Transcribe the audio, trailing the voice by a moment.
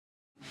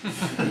You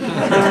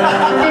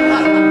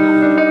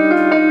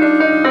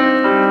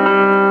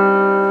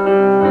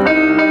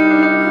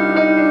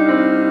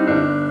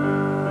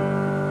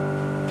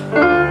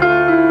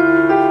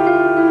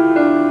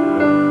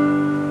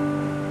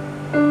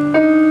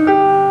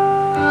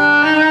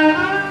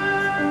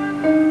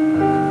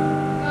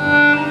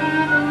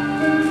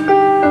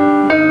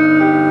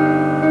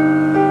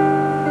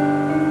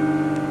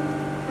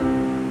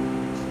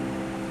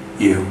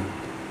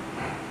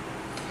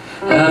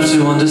have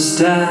to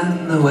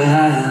understand the way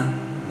I am,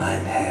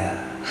 mein Herr.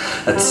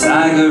 A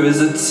tiger is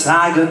a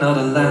tiger, not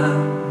a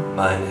lamb,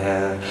 mein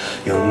Herr.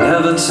 You'll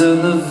never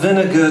turn the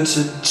vinegar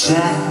to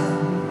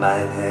jam,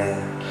 mein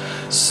Herr.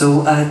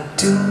 So I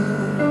do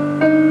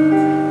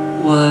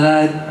what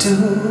I do.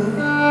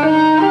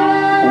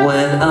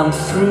 When I'm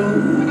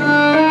through,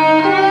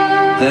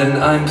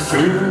 then I'm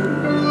through,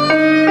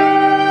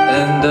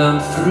 and I'm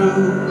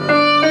through.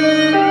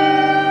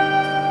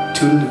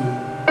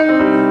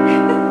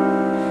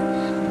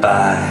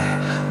 Bye,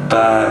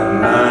 bye,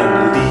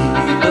 mein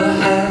lieber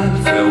Herr.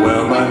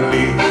 Farewell, mein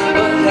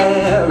lieber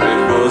Herr.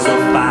 It was a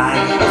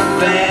fine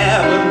affair,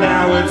 but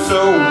now it's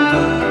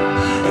over.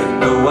 And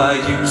though I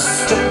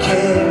used to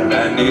care,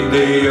 I need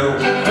the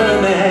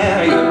open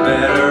air. You're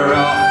better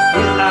off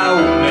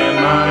without me,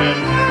 mein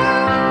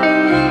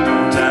Herr.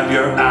 Don't have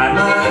your eye,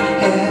 mein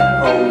Herr.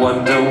 Oh,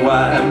 wonder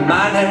why,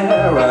 mein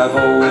Herr. I've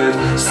always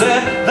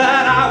said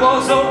that I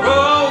was a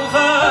rover.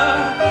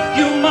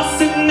 You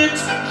mustn't knit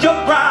your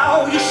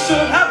brow. You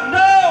should have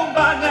known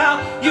by now.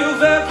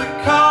 You've every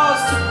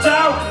cause to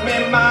doubt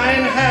me,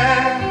 mein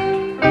Herr.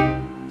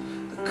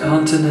 The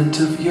continent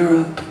of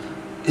Europe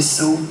is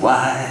so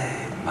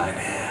wide, mein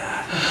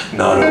Herr.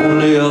 Not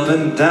only up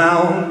and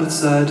down, but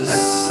side to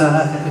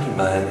side,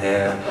 mein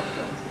Herr.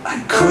 I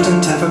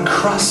couldn't ever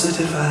cross it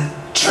if I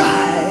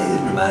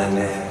tried, mein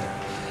Herr.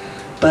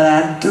 But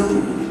I do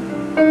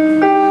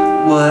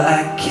what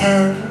I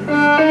can,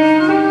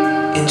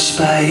 inch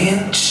by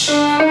inch,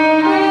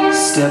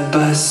 step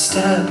by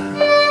step,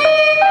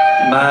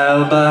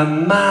 mile by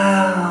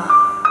mile,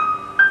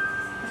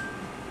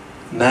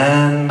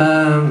 man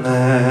by man.